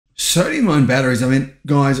Sodium-ion batteries, I mean,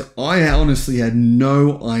 guys, I honestly had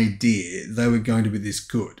no idea they were going to be this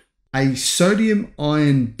good. A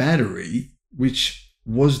sodium-ion battery, which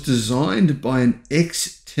was designed by an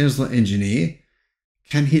ex-Tesla engineer,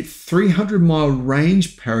 can hit 300-mile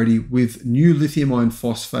range parity with new lithium iron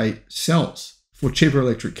phosphate cells for cheaper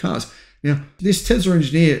electric cars. Now, this Tesla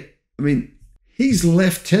engineer, I mean, he's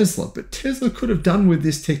left Tesla, but Tesla could have done with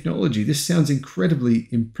this technology. This sounds incredibly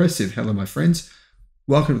impressive. Hello, my friends.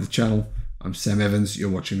 Welcome to the channel. I'm Sam Evans. You're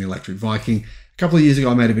watching the Electric Viking. A couple of years ago,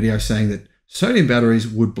 I made a video saying that sodium batteries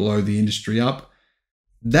would blow the industry up.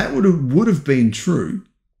 That would have been true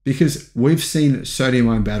because we've seen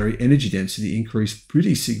sodium-ion battery energy density increase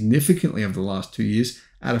pretty significantly over the last 2 years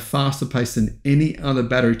at a faster pace than any other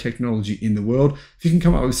battery technology in the world. If you can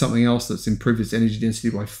come up with something else that's improved its energy density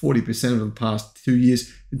by 40% over the past 2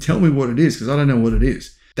 years, then tell me what it is, because I don't know what it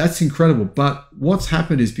is. That's incredible. But what's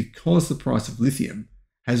happened is because the price of lithium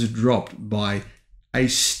has dropped by a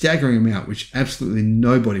staggering amount, which absolutely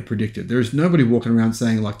nobody predicted. There is nobody walking around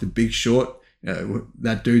saying, like the Big Short,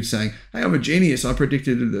 that dude saying, hey, I'm a genius. I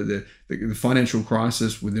predicted the financial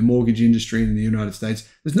crisis with the mortgage industry in the United States.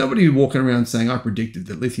 There's nobody walking around saying, I predicted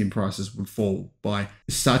that lithium prices would fall by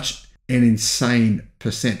such an insane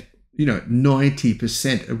percent,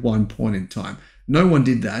 90% at one point in time. No one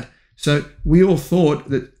did that. So we all thought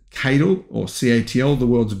that CATL, or CATL, the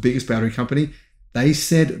world's biggest battery company, they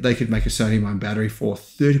said they could make a sodium-ion battery for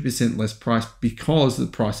 30% less price because the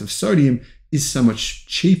price of sodium is so much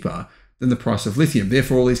cheaper than the price of lithium.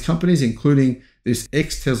 Therefore, all these companies, including this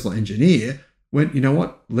ex-Tesla engineer, went, you know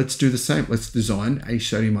what, let's do the same. Let's design a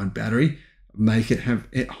sodium-ion battery, make it have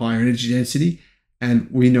higher energy density, and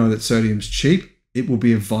we know that sodium's cheap. It will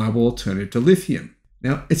be a viable alternative to lithium.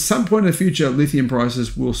 Now, at some point in the future, lithium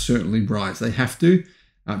prices will certainly rise. They have to.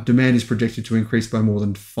 Demand is projected to increase by more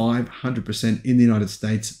than 500% in the United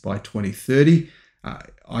States by 2030.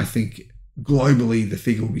 I think globally, the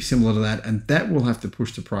figure will be similar to that, and that will have to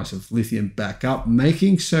push the price of lithium back up,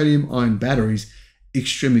 making sodium-ion batteries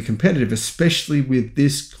extremely competitive, especially with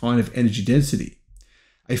this kind of energy density.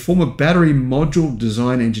 A former battery module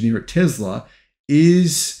design engineer at Tesla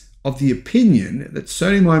is of the opinion that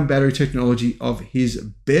sodium-ion battery technology of his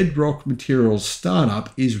Bedrock Materials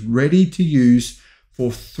startup is ready to use for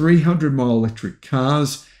 300-mile electric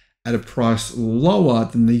cars at a price lower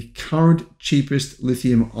than the current cheapest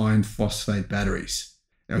lithium iron phosphate batteries.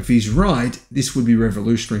 Now, if he's right, this would be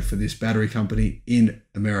revolutionary for this battery company in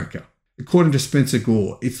America. According to Spencer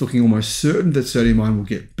Gore, it's looking almost certain that sodium ion will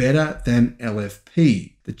get better than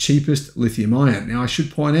LFP, the cheapest lithium ion. Now, I should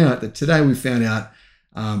point out that today we found out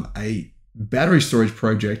a battery storage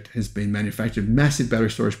project has been manufactured, massive battery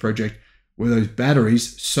storage project, where those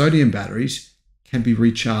batteries, sodium batteries, can be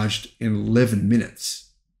recharged in 11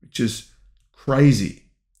 minutes, which is crazy.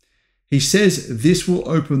 He says this will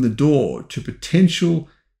open the door to potential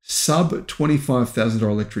sub-$25,000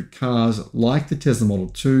 electric cars like the Tesla Model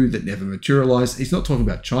 2 that never materialized. He's not talking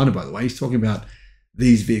about China, by the way. He's talking about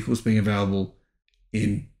these vehicles being available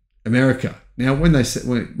in America. Now, when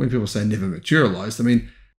people say never materialized, I mean,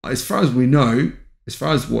 as far as we know, as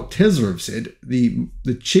far as what Tesla have said, the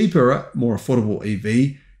cheaper, more affordable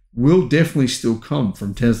EV will definitely still come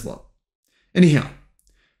from Tesla. Anyhow,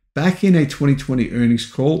 back in a 2020 earnings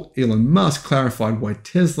call, Elon Musk clarified why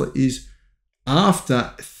Tesla is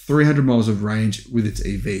after 300 miles of range with its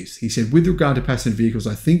EVs. He said, with regard to passenger vehicles,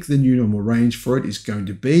 I think the new normal range for it is going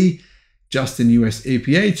to be, just in US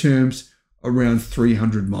EPA terms, around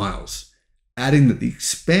 300 miles, adding that the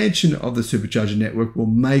expansion of the supercharger network will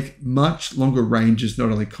make much longer ranges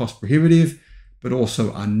not only cost prohibitive, but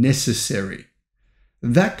also unnecessary.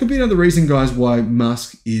 That could be another reason, guys, why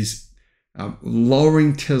Musk is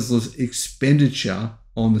lowering Tesla's expenditure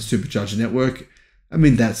on the supercharger network. I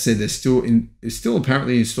mean, that said, they're still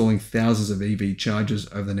apparently installing thousands of EV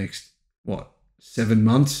chargers over the next, 7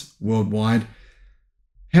 months worldwide.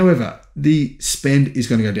 However, the spend is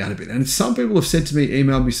going to go down a bit. And some people have said to me,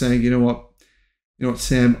 emailed me saying, you know what,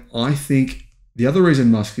 Sam, I think the other reason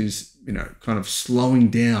Musk is, kind of slowing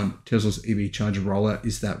down Tesla's EV charger rollout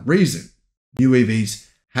is that reason. New EVs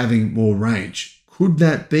having more range. Could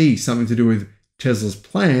that be something to do with Tesla's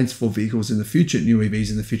plans for vehicles in the future, new EVs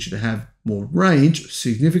in the future, to have more range,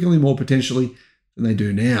 significantly more potentially than they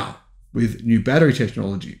do now, with new battery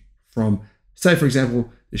technology from, say, for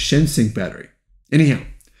example, the Shensync battery? Anyhow,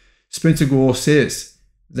 Spencer Gore says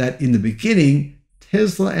that in the beginning,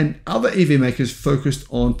 Tesla and other EV makers focused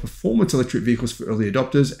on performance electric vehicles for early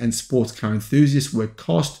adopters and sports car enthusiasts where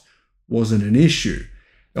cost wasn't an issue.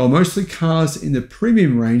 They were mostly cars in the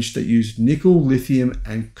premium range that used nickel, lithium,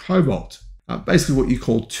 and cobalt. Basically what you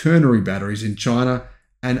call ternary batteries in China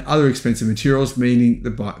and other expensive materials, meaning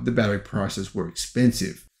the battery prices were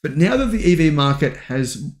expensive. But now that the EV market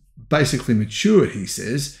has basically matured, he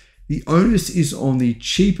says, the onus is on the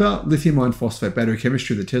cheaper lithium iron phosphate battery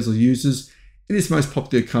chemistry that Tesla uses in its most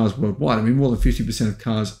popular cars worldwide. I mean, more than 50% of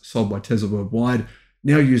cars sold by Tesla worldwide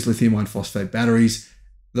now use lithium iron phosphate batteries.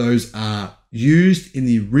 Those are used in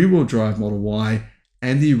the rear-wheel drive Model Y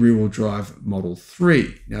and the rear-wheel drive Model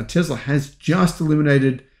 3. Now, Tesla has just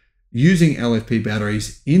eliminated using LFP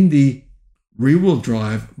batteries in the rear-wheel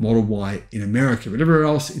drive Model Y in America, but everywhere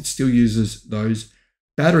else it still uses those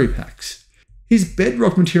battery packs. His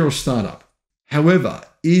Bedrock Materials startup, however,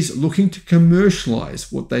 is looking to commercialize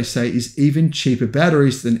what they say is even cheaper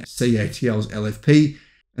batteries than CATL's LFP,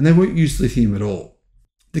 and they won't use lithium at all.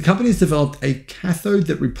 The company has developed a cathode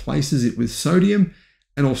that replaces it with sodium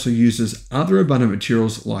and also uses other abundant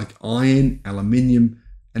materials like iron, aluminium,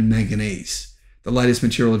 and manganese. The latest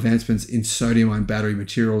material advancements in sodium-ion battery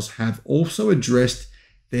materials have also addressed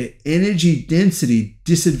their energy density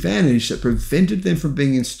disadvantage that prevented them from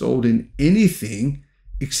being installed in anything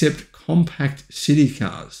except compact city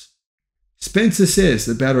cars. Spencer says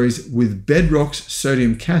the batteries with Bedrock's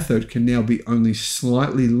sodium cathode can now be only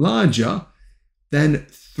slightly larger than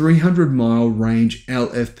 300-mile range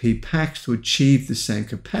LFP packs to achieve the same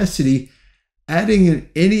capacity, adding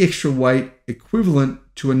any extra weight equivalent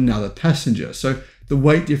to another passenger. So the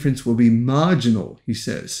weight difference will be marginal, he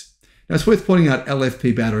says. Now, it's worth pointing out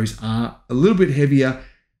LFP batteries are a little bit heavier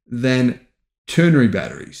than ternary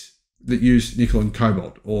batteries that use nickel and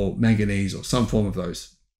cobalt or manganese or some form of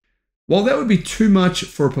those. While that would be too much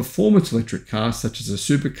for a performance electric car such as a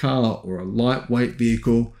supercar or a lightweight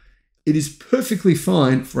vehicle, it is perfectly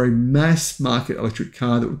fine for a mass market electric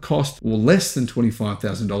car that would cost less than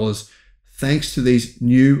 $25,000 thanks to these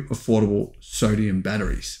new affordable sodium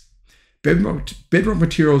batteries. Bedrock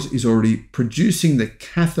Materials is already producing the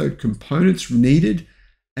cathode components needed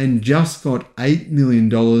and just got $8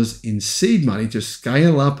 million in seed money to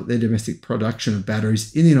scale up their domestic production of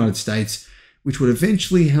batteries in the United States, which would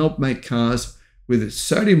eventually help make cars with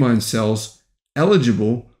sodium-ion cells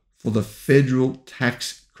eligible for the federal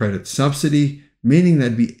tax credit subsidy, meaning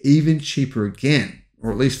they'd be even cheaper again,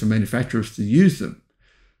 or at least for manufacturers to use them.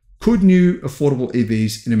 Could new affordable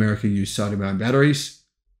EVs in America use sodium-ion batteries?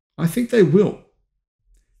 I think they will.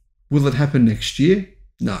 Will it happen next year?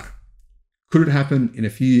 No. Could it happen in a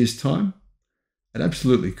few years' time? It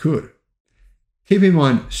absolutely could. Keep in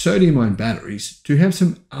mind, sodium-ion batteries do have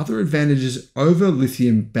some other advantages over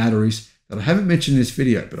lithium batteries that I haven't mentioned in this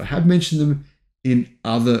video, but I have mentioned them in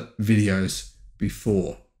other videos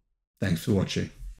before. Thanks for watching.